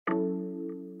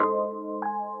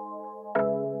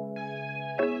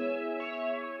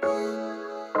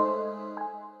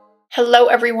Hello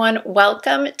everyone,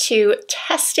 welcome to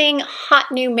Testing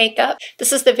Hot New Makeup.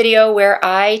 This is the video where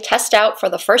I test out for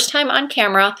the first time on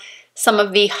camera some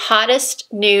of the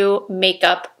hottest new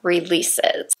makeup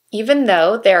releases. Even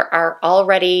though there are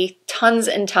already tons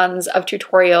and tons of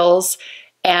tutorials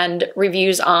and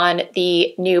reviews on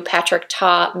the new Patrick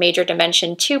Ta Major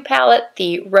Dimension 2 palette,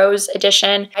 the Rose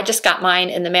Edition. I just got mine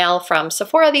in the mail from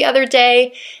Sephora the other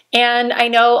day, and I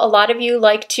know a lot of you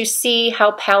like to see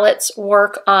how palettes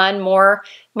work on more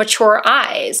mature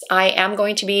eyes. I am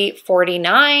going to be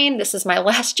 49. This is my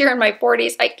last year in my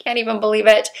 40s. I can't even believe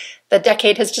it. The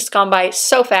decade has just gone by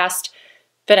so fast.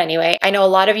 But anyway, I know a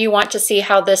lot of you want to see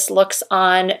how this looks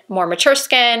on more mature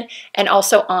skin and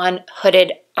also on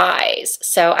hooded eyes.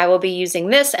 So I will be using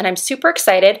this and I'm super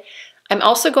excited. I'm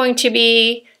also going to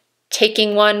be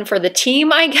taking one for the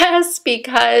team, I guess,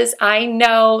 because I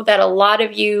know that a lot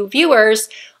of you viewers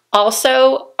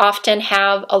also often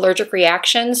have allergic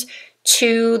reactions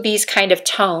to these kind of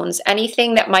tones.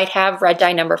 Anything that might have red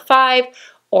dye number 5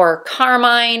 or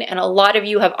carmine, and a lot of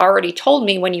you have already told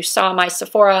me when you saw my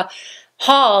Sephora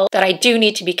haul that I do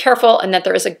need to be careful and that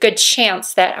there is a good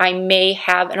chance that I may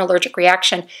have an allergic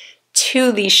reaction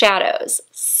to these shadows.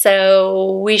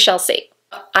 So we shall see.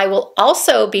 I will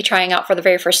also be trying out for the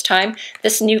very first time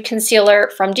this new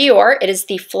concealer from Dior. It is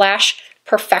the Flash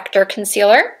Perfector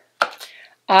Concealer.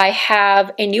 I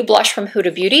have a new blush from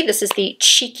Huda Beauty. This is the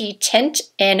Cheeky Tint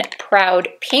in Proud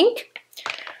Pink.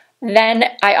 Then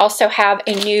I also have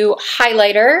a new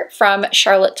highlighter from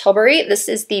Charlotte Tilbury. This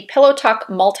is the Pillow Talk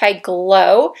Multi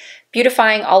Glow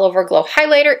Beautifying All Over Glow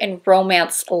Highlighter in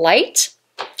Romance Light.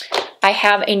 I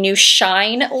have a new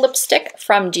Shine lipstick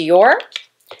from Dior,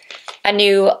 a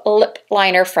new lip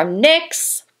liner from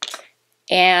NYX,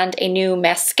 and a new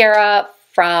mascara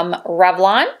from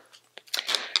Revlon.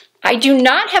 I do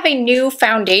not have a new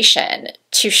foundation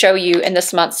to show you in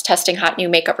this month's Testing Hot New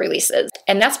Makeup releases.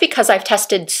 And that's because I've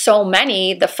tested so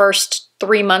many the first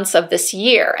 3 months of this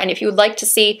year. And if you'd like to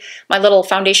see my little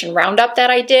foundation roundup that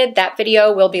I did, that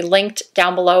video will be linked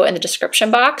down below in the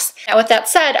description box. Now with that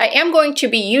said, I am going to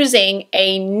be using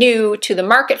a new to the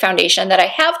market foundation that I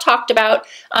have talked about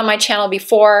on my channel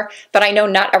before, but I know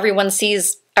not everyone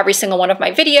sees every single one of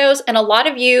my videos, and a lot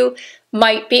of you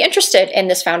might be interested in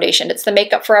this foundation. It's the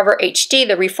Makeup Forever HD,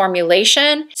 the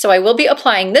reformulation. So I will be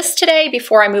applying this today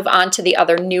before I move on to the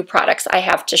other new products I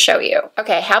have to show you.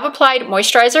 Okay, I have applied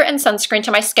moisturizer and sunscreen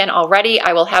to my skin already.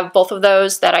 I will have both of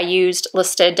those that I used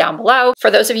listed down below.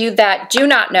 For those of you that do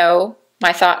not know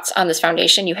my thoughts on this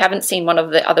foundation, you haven't seen one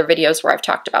of the other videos where I've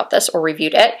talked about this or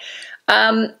reviewed it,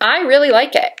 I really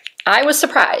like it. I was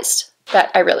surprised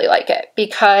that I really like it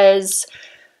because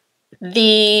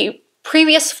the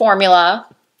previous formula,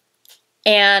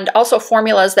 and also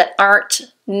formulas that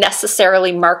aren't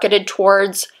necessarily marketed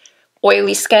towards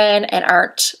oily skin and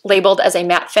aren't labeled as a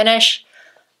matte finish,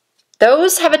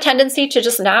 those have a tendency to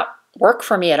just not work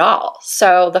for me at all.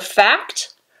 So the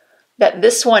fact that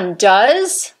this one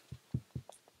does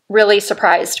really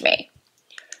surprised me.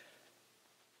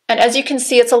 And as you can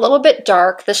see, it's a little bit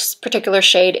dark. This particular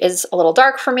shade is a little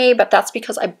dark for me, but that's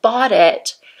because I bought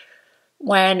it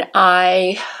when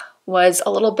I was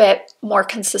a little bit more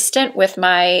consistent with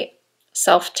my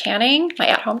self-tanning, my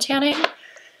at-home tanning.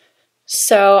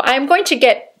 So I'm going to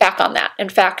get back on that. In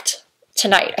fact,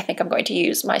 tonight I think I'm going to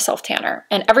use my self-tanner.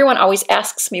 And everyone always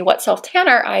asks me what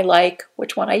self-tanner I like,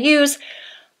 which one I use.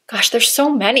 Gosh, there's so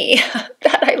many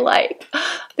that I like.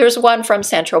 There's one from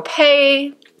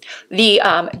Saint-Tropez,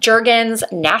 the Jergens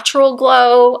Natural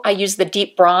Glow. I use the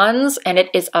deep bronze and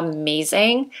it is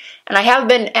amazing. And I have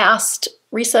been asked,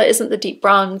 Risa, isn't the deep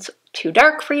bronze too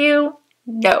dark for you?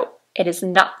 No, it is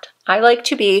not. I like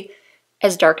to be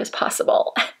as dark as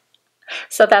possible.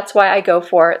 So that's why I go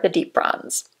for the deep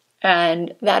bronze.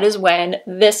 And that is when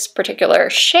this particular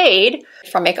shade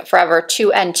from Makeup Forever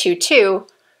 2N22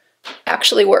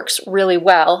 actually works really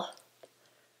well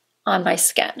on my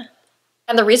skin.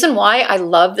 And the reason why I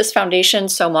love this foundation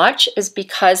so much is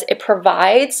because it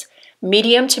provides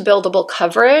medium to buildable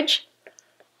coverage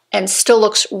and still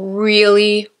looks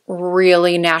really,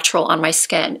 really natural on my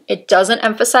skin. It doesn't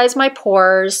emphasize my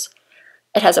pores.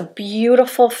 It has a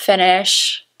beautiful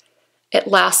finish. It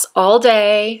lasts all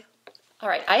day. All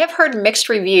right, I have heard mixed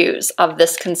reviews of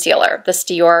this concealer, this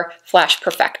Dior Flash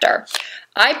Perfector.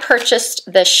 I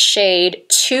purchased the shade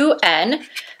 2N.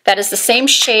 That is the same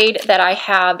shade that I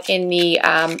have in the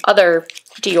other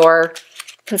Dior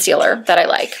concealer that I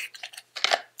like.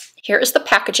 Here is the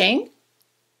packaging.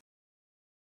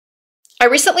 I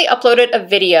recently uploaded a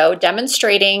video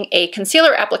demonstrating a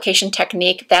concealer application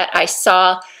technique that I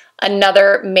saw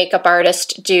another makeup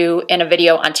artist do in a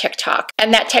video on TikTok.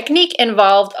 And that technique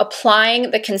involved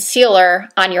applying the concealer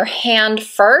on your hand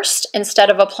first instead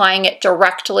of applying it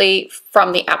directly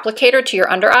from the applicator to your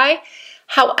under eye.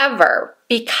 However,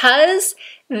 because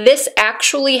this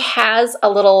actually has a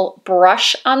little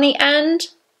brush on the end,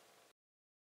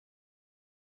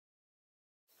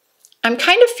 I'm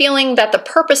kind of feeling that the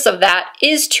purpose of that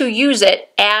is to use it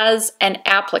as an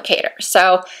applicator.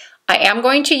 So I am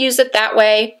going to use it that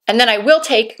way, and then I will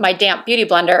take my damp beauty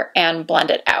blender and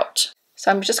blend it out. So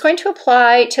I'm just going to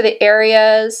apply to the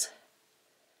areas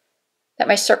that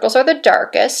my circles are the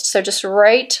darkest, so just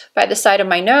right by the side of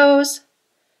my nose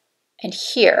and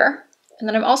here. And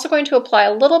then I'm also going to apply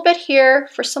a little bit here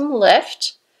for some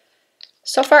lift.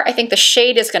 So far, I think the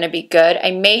shade is going to be good. I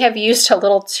may have used a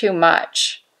little too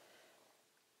much.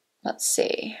 Let's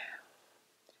see.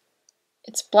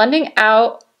 It's blending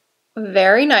out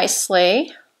very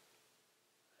nicely.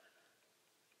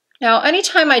 Now,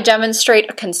 anytime I demonstrate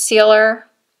a concealer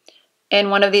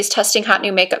in one of these testing hot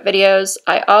new makeup videos,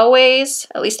 I always,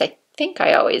 at least I think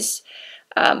I always,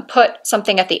 put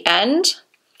something at the end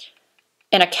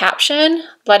in a caption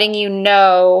letting you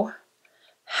know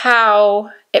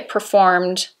how it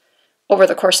performed over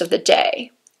the course of the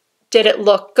day. Did it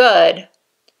look good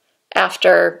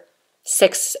after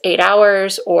 6-8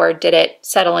 hours, or did it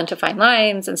settle into fine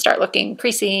lines and start looking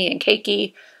creasy and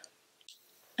cakey?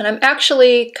 And I'm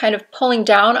actually kind of pulling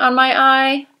down on my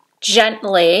eye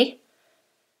gently,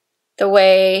 the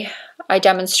way I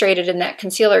demonstrated in that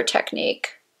concealer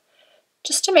technique,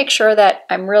 just to make sure that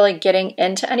I'm really getting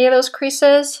into any of those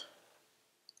creases.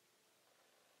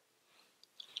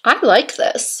 I like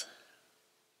this.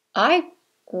 I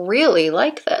really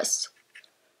like this.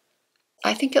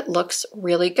 I think it looks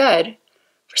really good.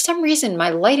 For some reason,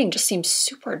 my lighting just seems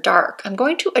super dark. I'm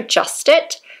going to adjust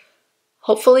it,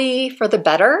 hopefully for the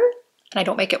better, and I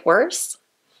don't make it worse.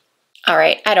 All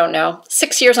right, I don't know.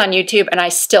 6 years on YouTube and I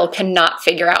still cannot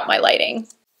figure out my lighting.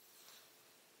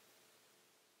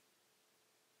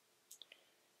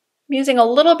 I'm using a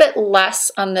little bit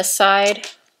less on this side.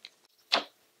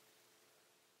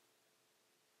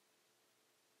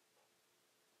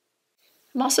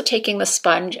 I'm also taking the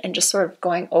sponge and just sort of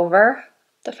going over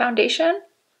the foundation.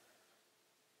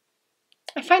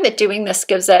 I find that doing this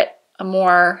gives it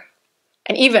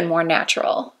an even more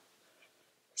natural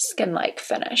skin-like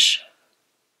finish.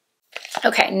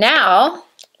 Okay, now,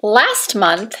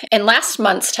 in last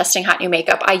month's Testing Hot New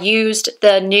Makeup, I used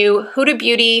the new Huda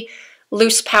Beauty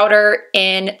loose powder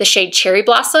in the shade Cherry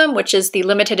Blossom, which is the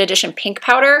limited edition pink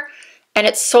powder, and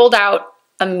it sold out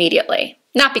immediately.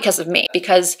 Not because of me,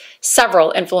 because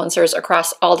several influencers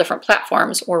across all different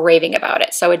platforms were raving about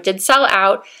it. So it did sell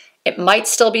out. It might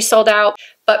still be sold out.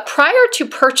 But prior to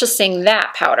purchasing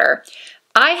that powder,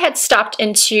 I had stopped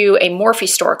into a Morphe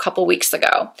store a couple weeks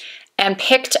ago and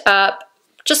picked up,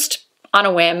 just on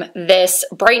a whim, this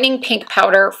brightening pink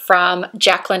powder from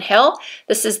Jaclyn Hill.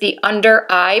 This is the under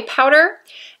eye powder.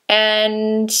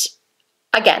 And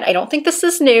again, I don't think this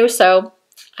is new, so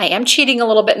I am cheating a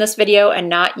little bit in this video and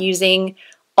not using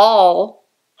all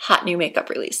hot new makeup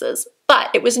releases, but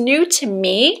it was new to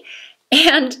me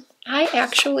and I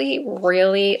actually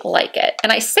really like it.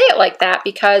 And I say it like that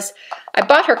because I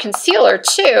bought her concealer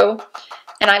too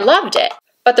and I loved it,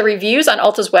 but the reviews on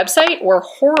Ulta's website were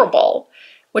horrible,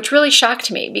 which really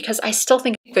shocked me because I still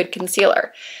think it's a good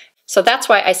concealer. So that's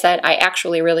why I said I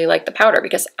actually really like the powder,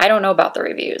 because I don't know about the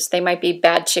reviews. They might be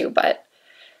bad too, but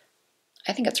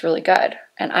I think it's really good.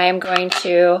 And I am going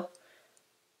to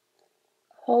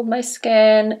hold my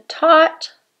skin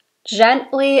taut,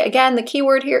 gently. Again, the key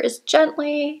word here is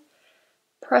gently.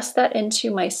 Press that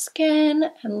into my skin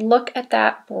and look at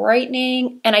that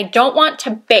brightening. And I don't want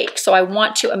to bake, so I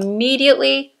want to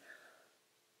immediately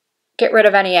get rid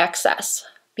of any excess,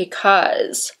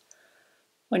 because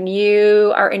when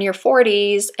you are in your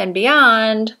 40s and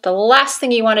beyond, the last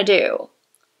thing you want to do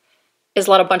is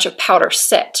let a bunch of powder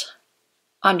sit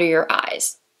under your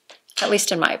eyes, at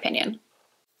least in my opinion.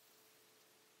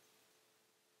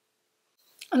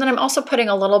 And then I'm also putting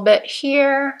a little bit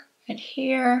here and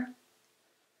here.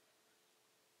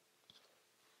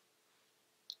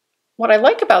 What I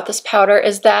like about this powder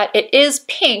is that it is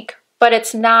pink, but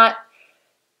it's not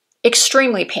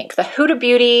extremely pink. The Huda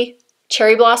Beauty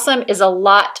Cherry Blossom is a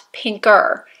lot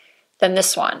pinker than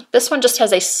this one. This one just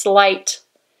has a slight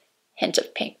hint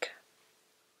of pink.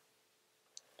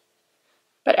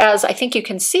 But as I think you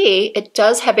can see, it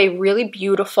does have a really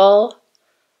beautiful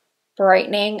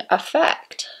brightening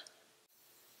effect.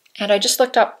 And I just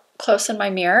looked up close in my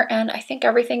mirror and I think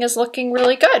everything is looking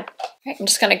really good. Right, I'm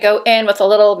just gonna go in with a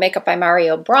little Makeup by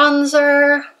Mario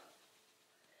bronzer.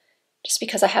 just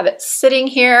because I have it sitting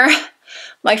here.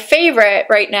 My favorite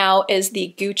right now is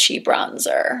the Gucci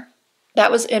bronzer.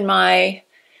 That was in my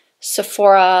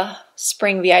Sephora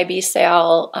Spring VIB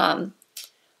sale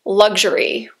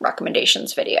luxury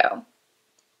recommendations video.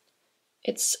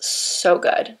 It's so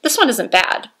good. This one isn't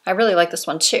bad. I really like this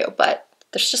one too, but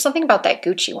there's just something about that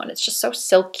Gucci one. It's just so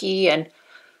silky and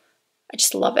I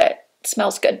just love it. It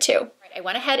smells good too. I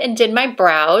went ahead and did my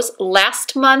brows.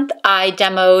 Last month I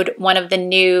demoed one of the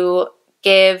new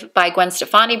Give by Gwen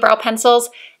Stefani brow pencils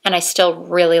and I still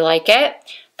really like it,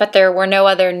 but there were no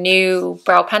other new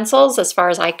brow pencils as far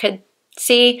as I could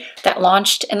see that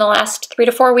launched in the last 3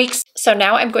 to 4 weeks. So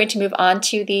now I'm going to move on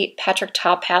to the Patrick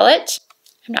Ta palette.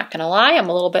 I'm not gonna lie, I'm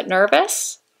a little bit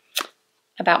nervous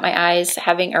about my eyes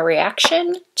having a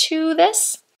reaction to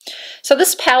this. So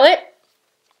this palette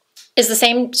is the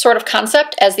same sort of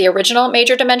concept as the original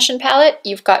Major Dimension palette.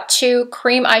 You've got 2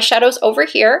 cream eyeshadows over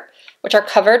here, which are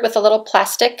covered with a little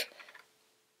plastic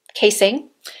casing.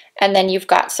 And then you've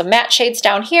got some matte shades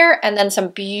down here and then some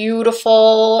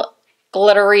beautiful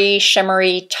glittery,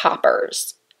 shimmery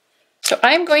toppers. So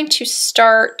I'm going to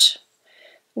start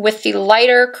with the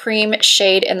lighter cream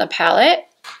shade in the palette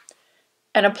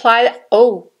and apply that.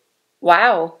 Oh,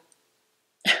 wow.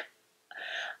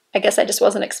 I guess I just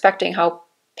wasn't expecting how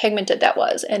pigmented that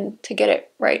was and to get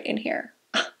it right in here.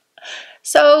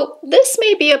 So this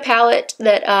may be a palette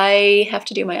that I have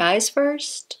to do my eyes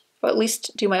first, or at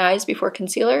least do my eyes before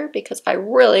concealer, because I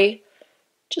really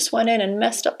just went in and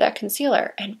messed up that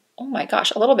concealer. And oh my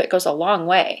gosh, a little bit goes a long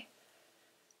way.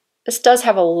 This does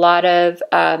have a lot of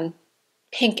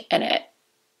pink in it.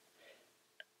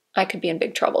 I could be in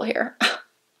big trouble here.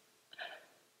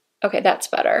 Okay, that's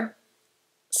better.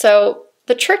 So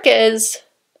the trick is,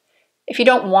 if you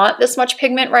don't want this much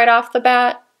pigment right off the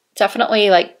bat, definitely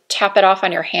like tap it off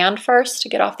on your hand first to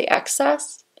get off the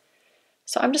excess.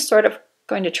 So I'm just sort of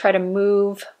going to try to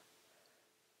move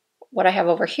what I have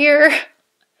over here,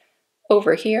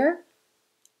 over here.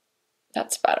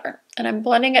 That's better. And I'm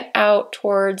blending it out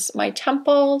towards my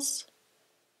temples.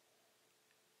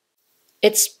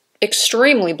 It's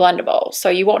extremely blendable, so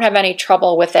you won't have any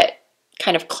trouble with it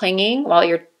kind of clinging while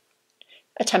you're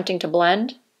attempting to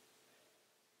blend.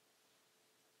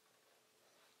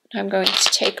 I'm going to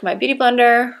take my Beauty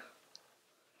Blender,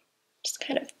 just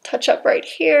kind of touch up right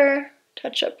here,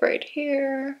 touch up right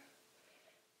here.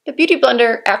 The Beauty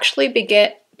Blender actually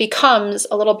becomes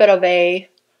a little bit of a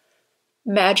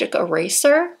magic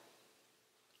eraser.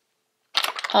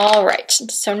 All right,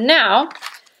 so now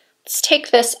let's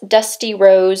take this Dusty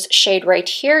Rose shade right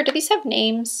here. Do these have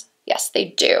names? Yes, they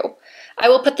do. I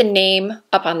will put the name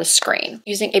up on the screen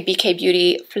using a BK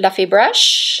Beauty fluffy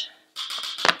brush.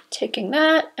 Taking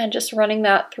that and just running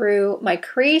that through my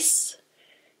crease,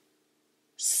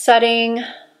 setting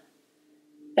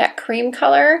that cream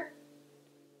color.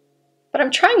 But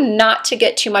I'm trying not to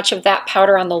get too much of that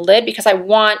powder on the lid because I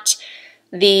want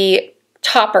the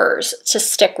toppers to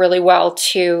stick really well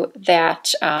to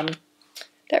that,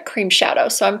 that cream shadow.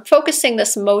 So I'm focusing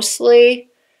this mostly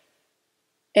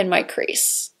in my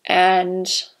crease. And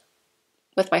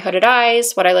with my hooded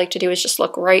eyes, what I like to do is just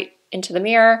look right into the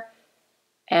mirror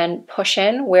and push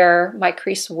in where my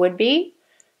crease would be,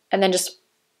 and then just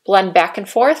blend back and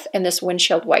forth in this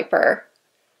windshield wiper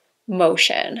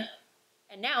motion.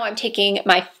 And now I'm taking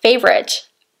my favorite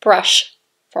brush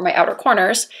for my outer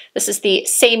corners. This is the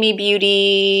Samey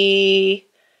Beauty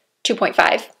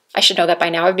 2.5. I should know that by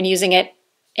now. I've been using it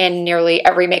in nearly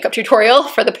every makeup tutorial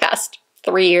for the past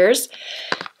 3 years.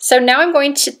 So now I'm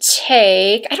going to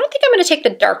take, I don't think I'm going to take the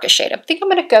darkest shade. I think I'm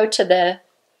going to go to the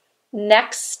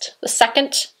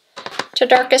second to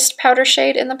darkest powder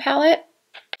shade in the palette.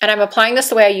 And I'm applying this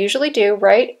the way I usually do,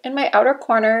 right in my outer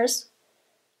corners,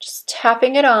 just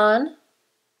tapping it on.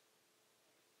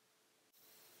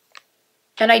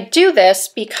 And I do this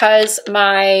because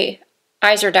my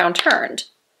eyes are downturned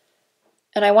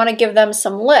and I want to give them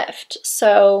some lift.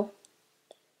 So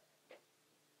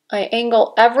I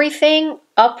angle everything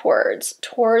upwards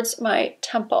towards my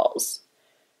temples.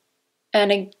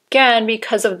 And again,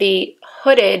 because of the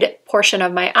hooded portion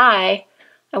of my eye,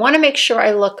 I want to make sure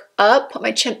I look up, put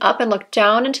my chin up and look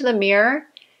down into the mirror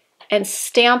and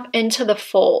stamp into the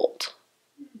fold.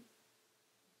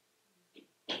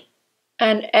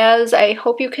 And as I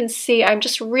hope you can see, I'm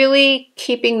just really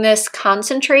keeping this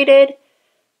concentrated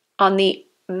on the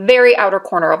very outer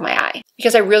corner of my eye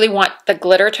because I really want the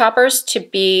glitter toppers to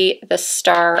be the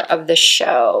star of the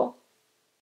show.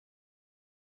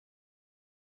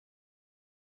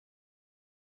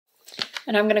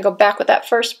 And I'm going to go back with that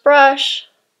first brush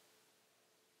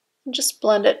and just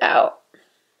blend it out.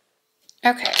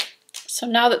 Okay, So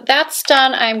now that that's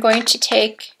done, I'm going to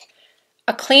take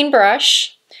a clean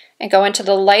brush and go into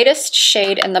the lightest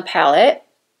shade in the palette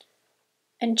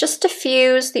and just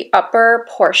diffuse the upper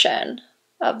portion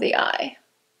of the eye.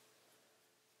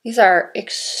 These are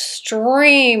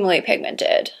extremely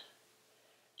pigmented.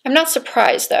 I'm not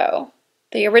surprised though.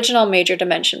 The original Major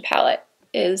Dimension palette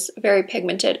is very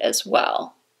pigmented as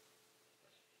well.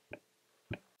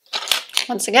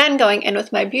 Once again, going in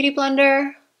with my Beauty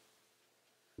Blender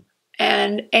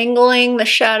and angling the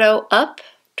shadow up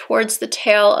towards the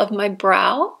tail of my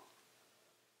brow.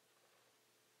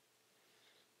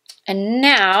 And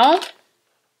now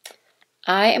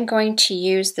I am going to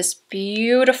use this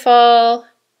beautiful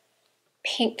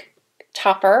pink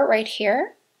topper right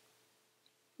here.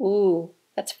 Ooh,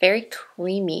 that's very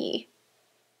creamy.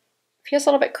 Feels a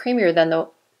little bit creamier than the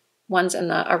ones in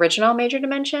the original Major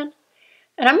Dimension.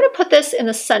 And I'm going to put this in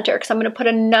the center because I'm going to put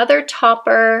another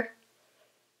topper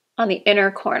on the inner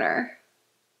corner.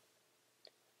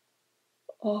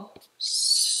 Oh,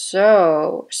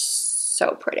 so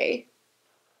pretty.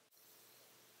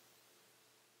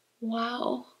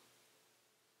 Wow.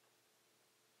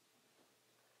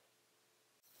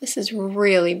 This is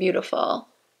really beautiful.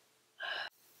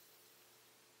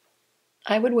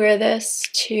 I would wear this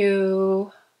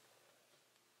to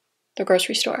the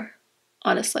grocery store,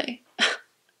 honestly.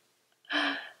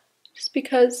 Just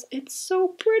because it's so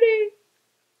pretty.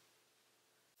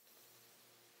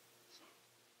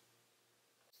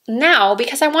 Now,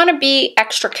 because I want to be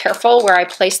extra careful where I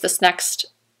place this next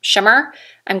shimmer,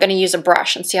 I'm going to use a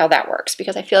brush and see how that works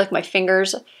because I feel like my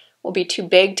fingers will be too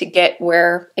big to get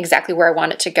exactly where I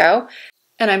want it to go.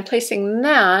 And I'm placing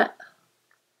that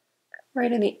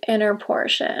right in the inner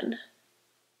portion.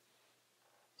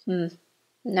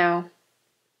 No.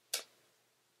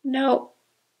 No.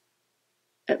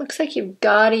 It looks like you've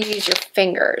got to use your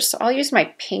fingers. So I'll use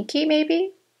my pinky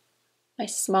maybe, my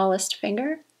smallest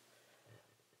finger.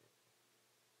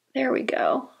 There we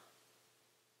go.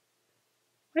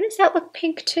 Why does that look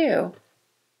pink too?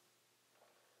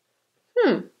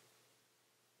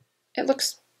 It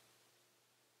looks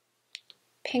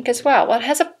pink as well. Well, it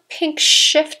has a pink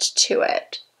shift to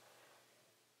it.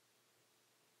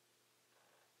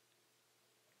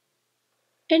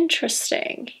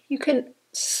 Interesting. You can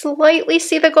slightly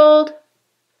see the gold.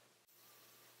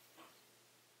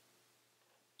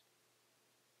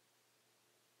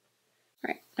 All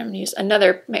right, I'm gonna use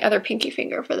my other pinky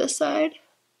finger for this side.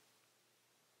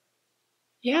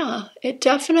 Yeah, it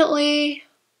definitely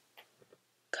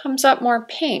comes up more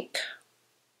pink.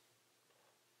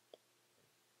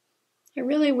 I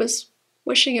really was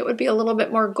wishing it would be a little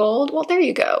bit more gold. Well, there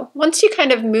you go. Once you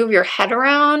kind of move your head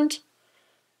around,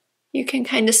 you can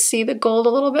kind of see the gold a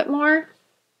little bit more.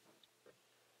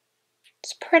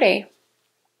 It's pretty.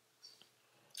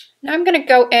 Now I'm going to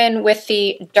go in with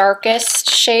the darkest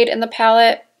shade in the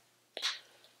palette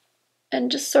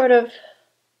and just sort of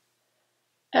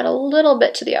add a little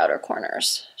bit to the outer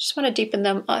corners. Just want to deepen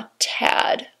them a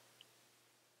tad.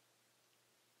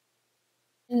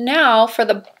 Now for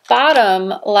the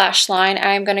bottom lash line,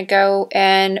 I'm going to go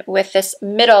in with this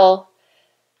middle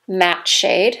matte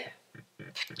shade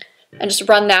and just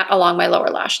run that along my lower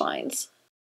lash lines.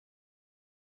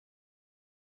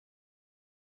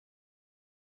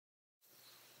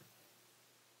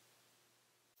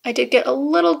 I did get a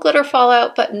little glitter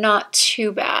fallout, but not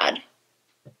too bad.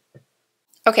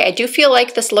 Okay, I do feel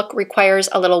like this look requires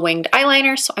a little winged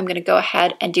eyeliner, so I'm going to go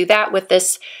ahead and do that with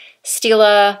this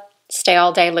Stila Stay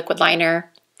All Day liquid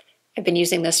liner. I've been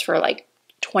using this for like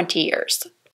 20 years.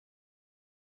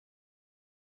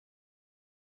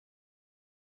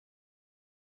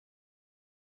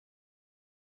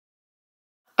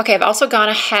 Okay, I've also gone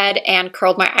ahead and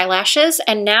curled my eyelashes,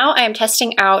 and now I am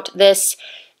testing out this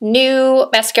new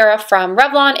mascara from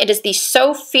Revlon. It is the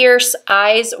So Fierce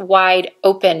Eyes Wide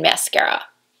Open mascara.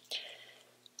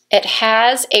 It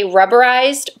has a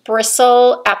rubberized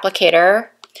bristle applicator.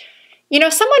 You know,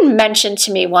 someone mentioned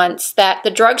to me once that the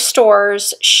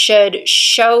drugstores should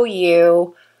show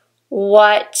you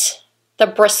what the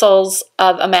bristles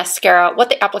of a mascara, what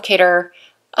the applicator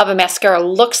of a mascara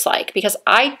looks like, because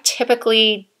I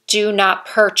typically do not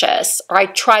purchase, or I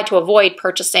try to avoid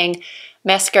purchasing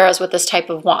mascaras with this type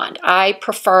of wand. I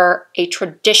prefer a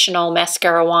traditional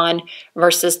mascara wand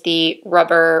versus the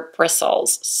rubber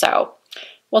bristles. So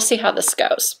we'll see how this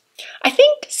goes. I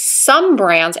think some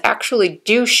brands actually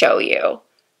do show you.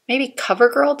 Maybe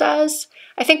CoverGirl does.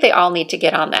 I think they all need to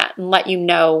get on that and let you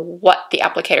know what the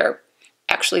applicator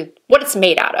actually, what it's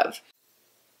made out of.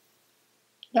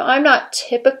 Now, I'm not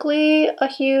typically a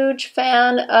huge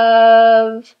fan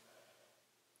of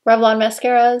Revlon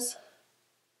mascaras,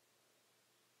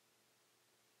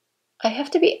 I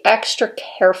have to be extra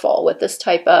careful with this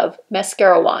type of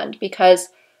mascara wand because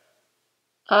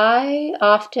I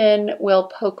often will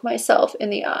poke myself in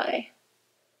the eye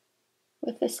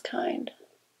with this kind.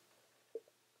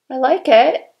 I like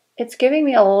it. It's giving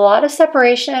me a lot of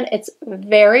separation. It's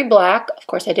very black. Of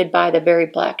course, I did buy the very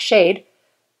black shade.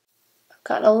 I've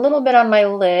got a little bit on my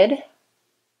lid.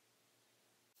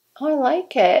 Oh, I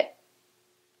like it.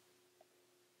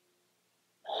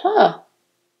 Huh.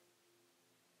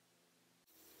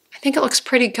 I think it looks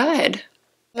pretty good.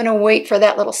 I'm gonna wait for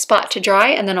that little spot to dry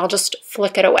and then I'll just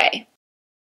flick it away.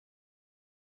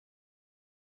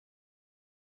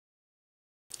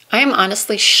 I am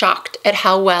honestly shocked at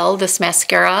how well this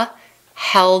mascara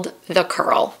held the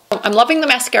curl. I'm loving the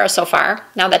mascara so far.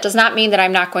 Now that does not mean that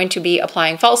I'm not going to be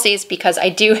applying falsies because I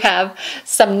do have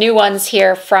some new ones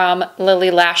here from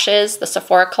Lily Lashes, the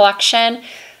Sephora collection.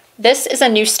 This is a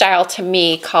new style to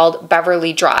me called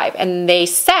Beverly Drive, and they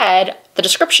said, the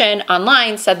description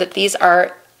online said that these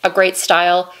are a great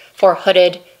style for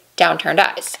hooded, downturned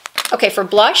eyes. Okay, for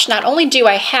blush, not only do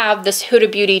I have this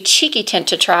Huda Beauty Cheeky Tint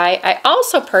to try, I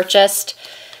also purchased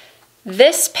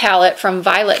this palette from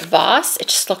Violet Voss. It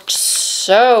just looked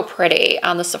so pretty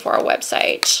on the Sephora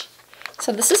website.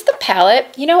 So this is the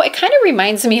palette. You know, it kind of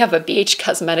reminds me of a BH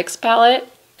Cosmetics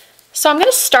palette. So I'm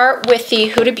gonna start with the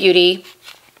Huda Beauty,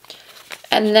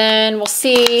 and then we'll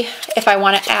see if I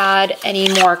wanna add any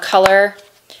more color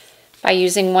by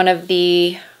using one of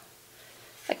the,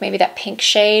 like maybe that pink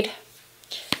shade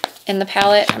in the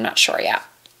palette. I'm not sure yet.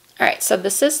 All right, so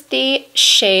this is the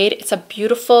shade. It's a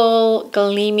beautiful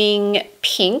gleaming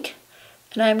pink,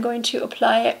 and I'm going to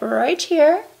apply it right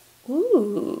here.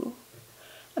 Ooh.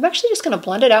 I'm actually just gonna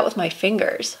blend it out with my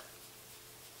fingers.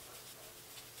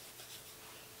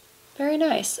 Very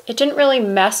nice. It didn't really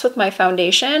mess with my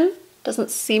foundation. Doesn't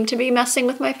seem to be messing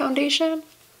with my foundation.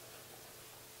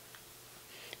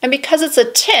 And because it's a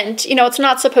tint, you know, it's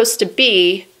not supposed to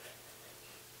be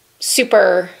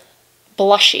super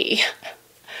blushy.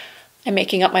 I'm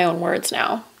making up my own words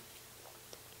now.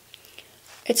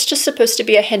 It's just supposed to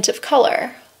be a hint of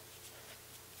color.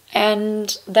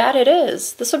 And that it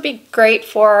is. This would be great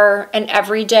for an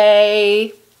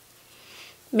everyday,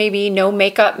 maybe no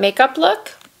makeup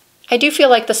look. I do feel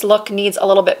like this look needs a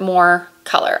little bit more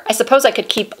color. I suppose I could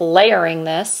keep layering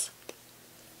this,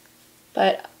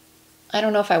 but I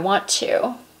don't know if I want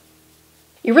to.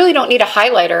 You really don't need a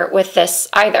highlighter with this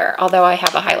either, although I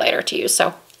have a highlighter to use,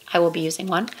 so I will be using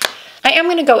one. I am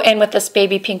gonna go in with this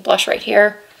baby pink blush right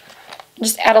here, and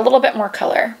just add a little bit more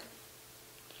color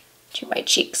to my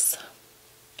cheeks.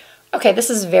 Okay,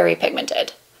 this is very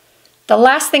pigmented. The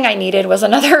last thing I needed was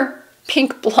another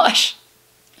pink blush,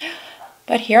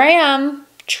 but here I am,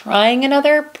 trying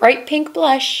another bright pink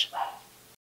blush.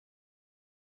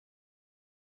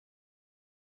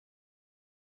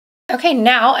 Okay,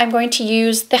 now I'm going to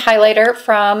use the highlighter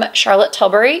from Charlotte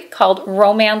Tilbury called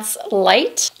Romance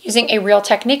Light. Using a Real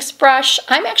Techniques brush,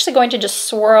 I'm actually going to just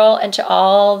swirl into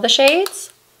all the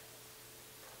shades.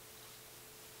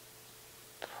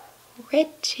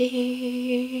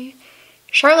 Pretty.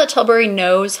 Charlotte Tilbury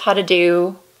knows how to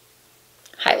do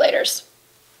highlighters.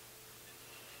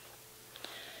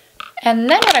 And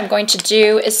then what I'm going to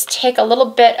do is take a little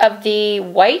bit of the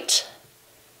white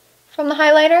from the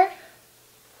highlighter.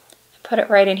 Put it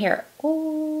right in here.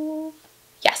 Ooh,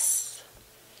 yes.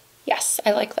 Yes,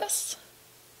 I like this.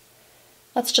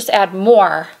 Let's just add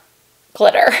more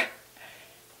glitter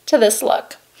to this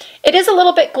look. It is a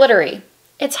little bit glittery.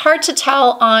 It's hard to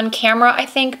tell on camera, I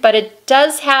think, but it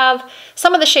does have,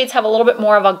 some of the shades have a little bit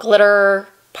more of a glitter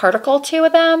particle to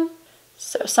them.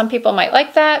 So some people might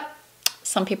like that,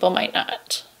 some people might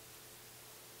not.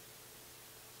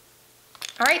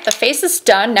 All right, the face is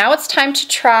done. Now it's time to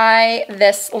try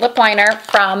this lip liner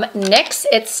from NYX.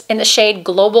 It's in the shade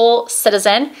Global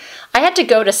Citizen. I had to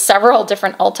go to several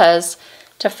different Ultas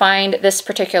to find this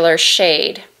particular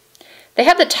shade. They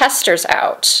had the testers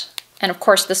out, and of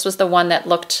course this was the one that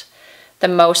looked the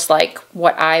most like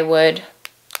what I would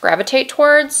gravitate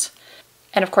towards.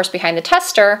 And of course behind the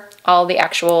tester, all the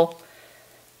actual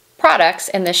products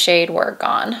in this shade were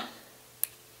gone.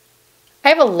 I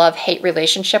have a love-hate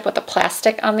relationship with the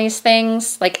plastic on these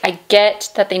things. Like, I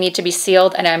get that they need to be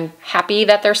sealed, and I'm happy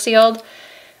that they're sealed,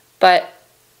 but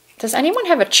does anyone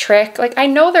have a trick? Like, I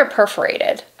know they're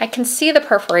perforated. I can see the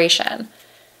perforation,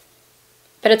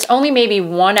 but it's only maybe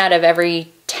 1 out of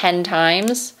every 10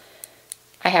 times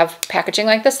I have packaging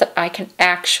like this that I can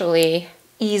actually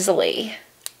easily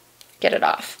get it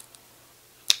off.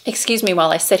 Excuse me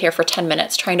while I sit here for 10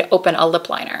 minutes trying to open a lip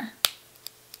liner.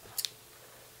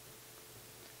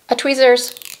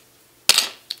 Tweezers.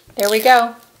 There we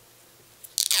go.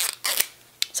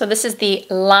 So this is the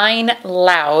Line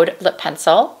Loud lip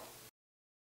pencil.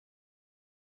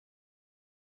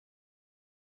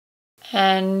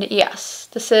 And yes,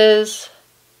 this is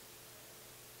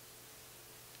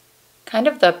kind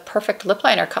of the perfect lip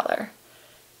liner color.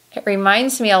 It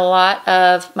reminds me a lot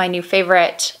of my new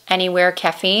favorite Anywhere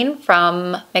Caffeine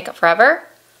from Makeup Forever.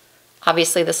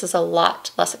 Obviously, this is a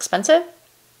lot less expensive.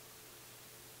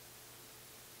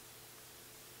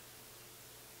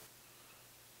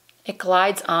 It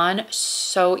glides on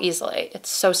so easily. It's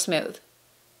so smooth.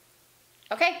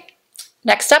 Okay,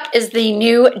 next up is the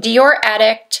new Dior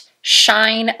Addict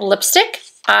Shine Lipstick.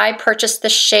 I purchased the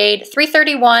shade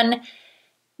 331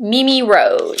 Mimi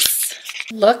Rose.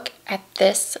 Look at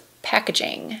this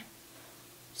packaging.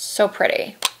 So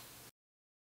pretty.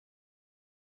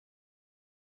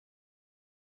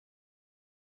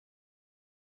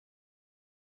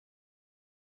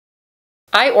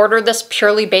 I ordered this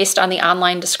purely based on the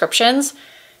online descriptions,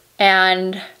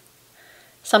 and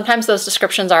sometimes those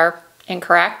descriptions are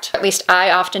incorrect. At least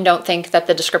I often don't think that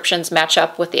the descriptions match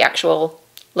up with the actual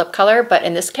lip color, but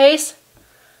in this case,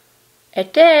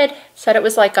 it did. It said it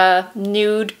was like a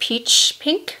nude peach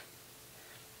pink,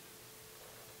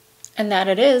 and that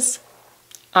it is.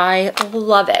 I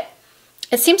love it.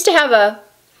 It seems to have a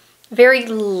very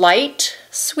light,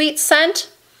 sweet scent.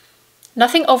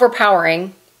 Nothing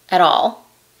overpowering at all.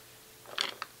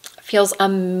 Feels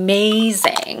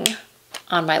amazing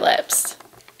on my lips.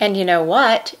 And you know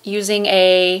what? Using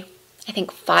a, I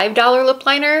think $5 lip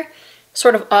liner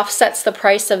sort of offsets the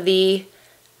price of the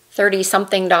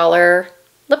 $30-something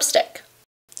lipstick.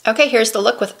 Okay, here's the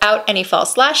look without any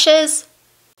false lashes.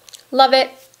 Love it,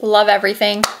 love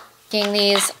everything. Getting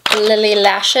these Lily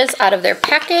lashes out of their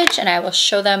package, and I will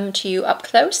show them to you up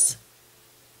close.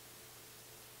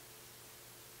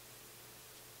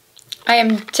 I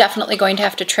am definitely going to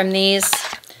have to trim these.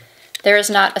 There is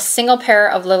not a single pair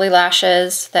of Lily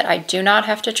lashes that I do not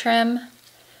have to trim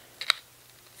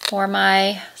for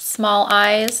my small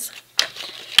eyes.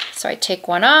 So I take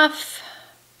one off,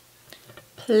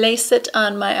 place it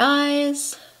on my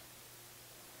eyes.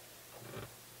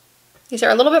 These are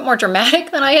a little bit more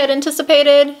dramatic than I had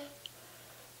anticipated.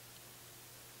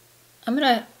 I'm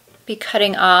gonna be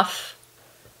cutting off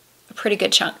a pretty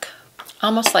good chunk.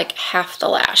 Almost like half the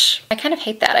lash. I kind of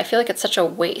hate that. I feel like it's such a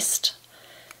waste.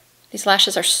 These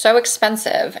lashes are so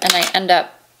expensive, and I end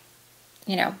up,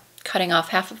 you know, cutting off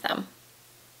half of them.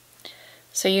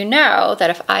 So you know that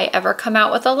if I ever come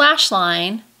out with a lash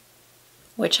line,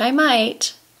 which I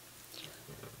might,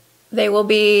 they will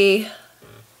be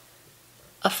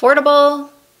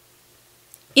affordable,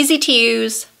 easy to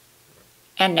use,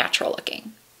 and natural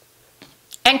looking,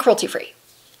 and cruelty-free.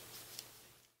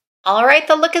 All right,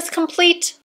 the look is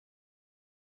complete.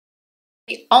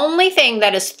 The only thing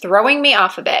that is throwing me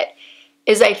off a bit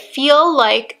is I feel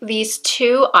like these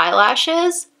two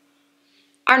eyelashes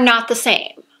are not the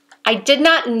same. I did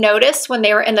not notice when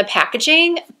they were in the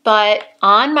packaging, but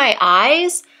on my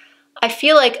eyes, I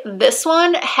feel like this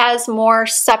one has more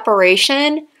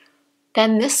separation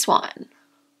than this one.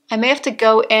 I may have to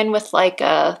go in with like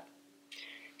a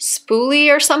spoolie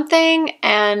or something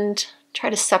and try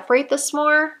to separate this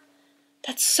more.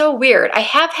 That's so weird. I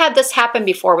have had this happen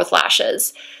before with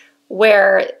lashes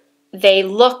where they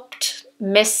looked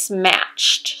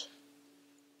mismatched.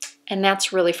 And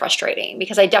that's really frustrating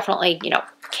because I definitely, you know,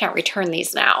 can't return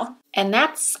these now. And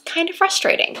that's kind of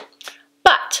frustrating.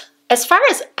 But as far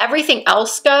as everything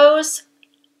else goes,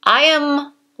 I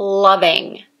am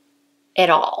loving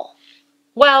it all.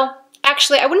 Well,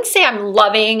 actually, I wouldn't say I'm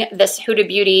loving this Huda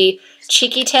Beauty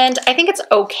Cheeky Tint. I think it's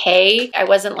okay. I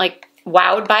wasn't like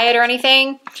wowed by it or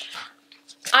anything.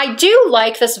 I do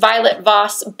like this Violet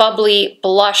Voss Bubbly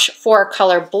Blush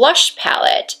 4-color blush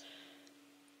palette.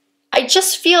 I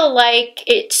just feel like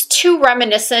it's too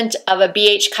reminiscent of a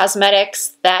BH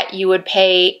Cosmetics that you would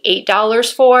pay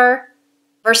 $8 for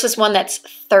versus one that's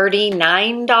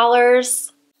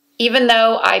 $39. Even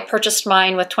though I purchased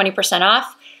mine with 20%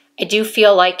 off, I do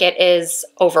feel like it is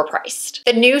overpriced.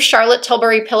 The new Charlotte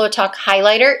Tilbury Pillow Talk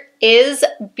highlighter is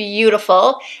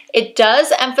beautiful. It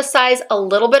does emphasize a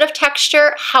little bit of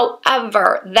texture.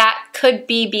 However, that could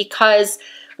be because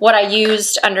what I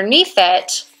used underneath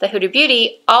it, the Huda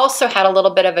Beauty, also had a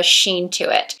little bit of a sheen to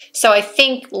it. So I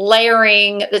think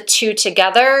layering the two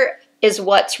together is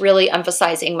what's really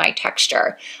emphasizing my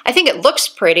texture. I think it looks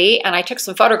pretty, and I took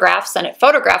some photographs and it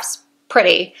photographs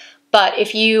pretty, but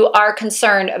if you are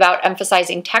concerned about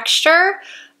emphasizing texture,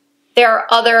 there are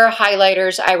other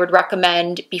highlighters I would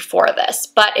recommend before this.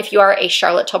 But if you are a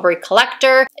Charlotte Tilbury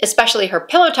collector, especially her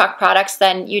Pillow Talk products,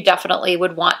 then you definitely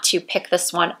would want to pick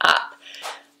this one up.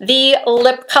 the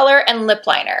lip color and lip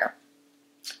liner.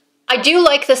 I do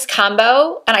like this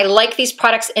combo and I like these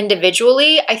products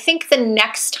individually. I think the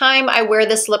next time I wear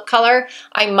this lip color,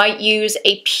 I might use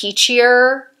a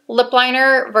peachier lip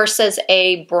liner versus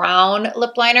a brown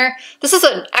lip liner. This is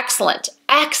an excellent,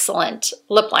 excellent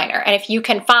lip liner. And if you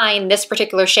can find this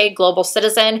particular shade, Global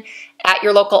Citizen, at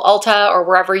your local Ulta or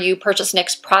wherever you purchase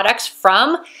NYX products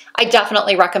from, I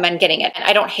definitely recommend getting it. And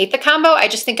I don't hate the combo. I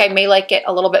just think I may like it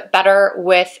a little bit better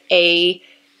with a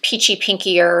peachy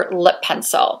pinkier lip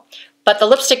pencil. But the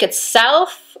lipstick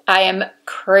itself, I am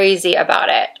crazy about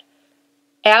it.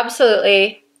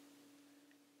 Absolutely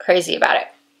crazy about it.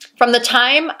 From the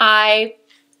time I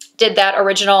did that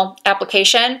original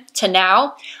application to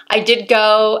now, I did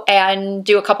go and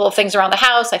do a couple of things around the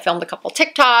house. I filmed a couple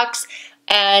TikToks,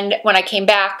 and when I came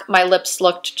back, my lips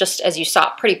looked just as you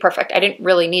saw, pretty perfect. I didn't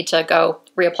really need to go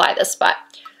reapply this, but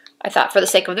I thought for the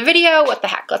sake of the video, what the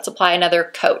heck, let's apply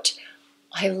another coat.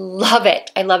 I love it.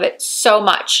 I love it so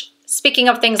much. Speaking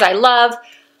of things I love,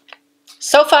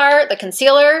 so far the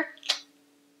concealer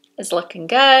is looking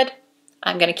good.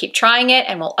 I'm gonna keep trying it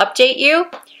and we'll update you.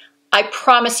 I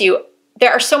promise you,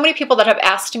 there are so many people that have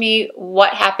asked me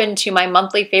what happened to my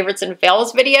monthly favorites and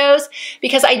fails videos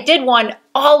because I did one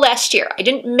all last year. I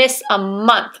didn't miss a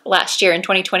month last year in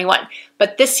 2021.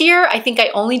 But this year, I think I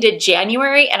only did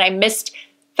January and I missed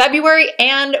February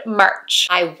and March.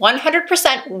 I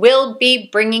 100% will be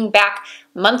bringing back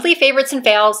monthly favorites and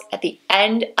fails at the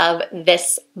end of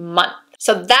this month.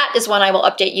 So that is when I will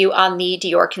update you on the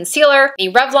Dior concealer,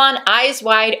 the Revlon Eyes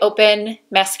Wide Open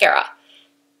mascara.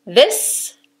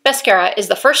 This mascara is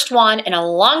the first one in a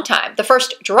long time, the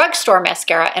first drugstore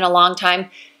mascara in a long time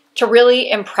to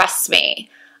really impress me.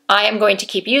 I am going to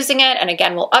keep using it, and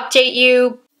again, we'll update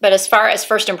you. But as far as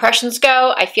first impressions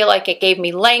go, I feel like it gave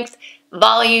me length,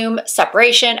 volume,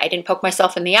 separation. I didn't poke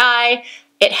myself in the eye.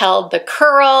 It held the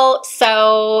curl.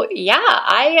 So yeah,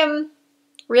 I am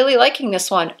really liking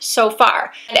this one so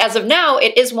far. And as of now,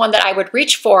 it is one that I would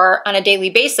reach for on a daily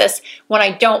basis when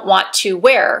I don't want to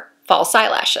wear false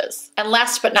eyelashes. And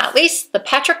last but not least, the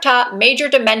Patrick Ta Major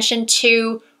Dimension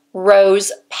 2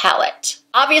 Rose Palette.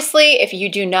 Obviously, if you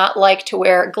do not like to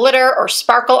wear glitter or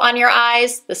sparkle on your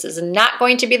eyes, this is not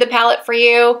going to be the palette for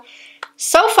you.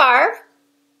 So far,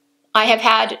 I have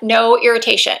had no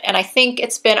irritation, and I think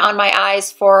it's been on my eyes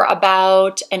for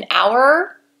about an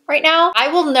hour right now. I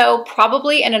will know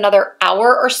probably in another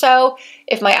hour or so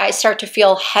if my eyes start to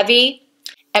feel heavy.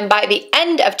 And by the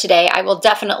end of today, I will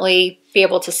definitely be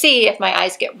able to see if my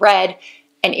eyes get red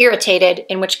and irritated,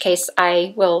 in which case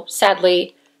I will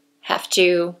sadly have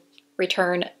to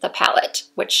return the palette,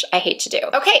 which I hate to do.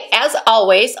 Okay, as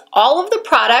always, all of the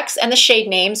products and the shade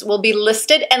names will be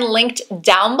listed and linked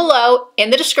down below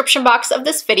in the description box of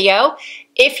this video.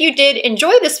 If you did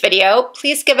enjoy this video,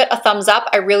 please give it a thumbs up.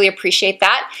 I really appreciate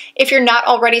that. If you're not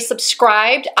already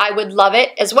subscribed, I would love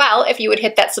it as well if you would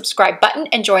hit that subscribe button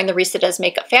and join the Risa Does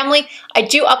Makeup family. I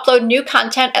do upload new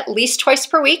content at least twice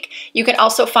per week. You can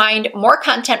also find more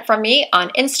content from me on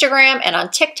Instagram and on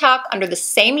TikTok under the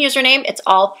same username. It's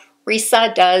all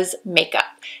Risa Does Makeup.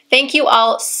 Thank you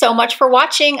all so much for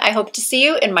watching. I hope to see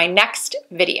you in my next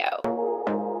video.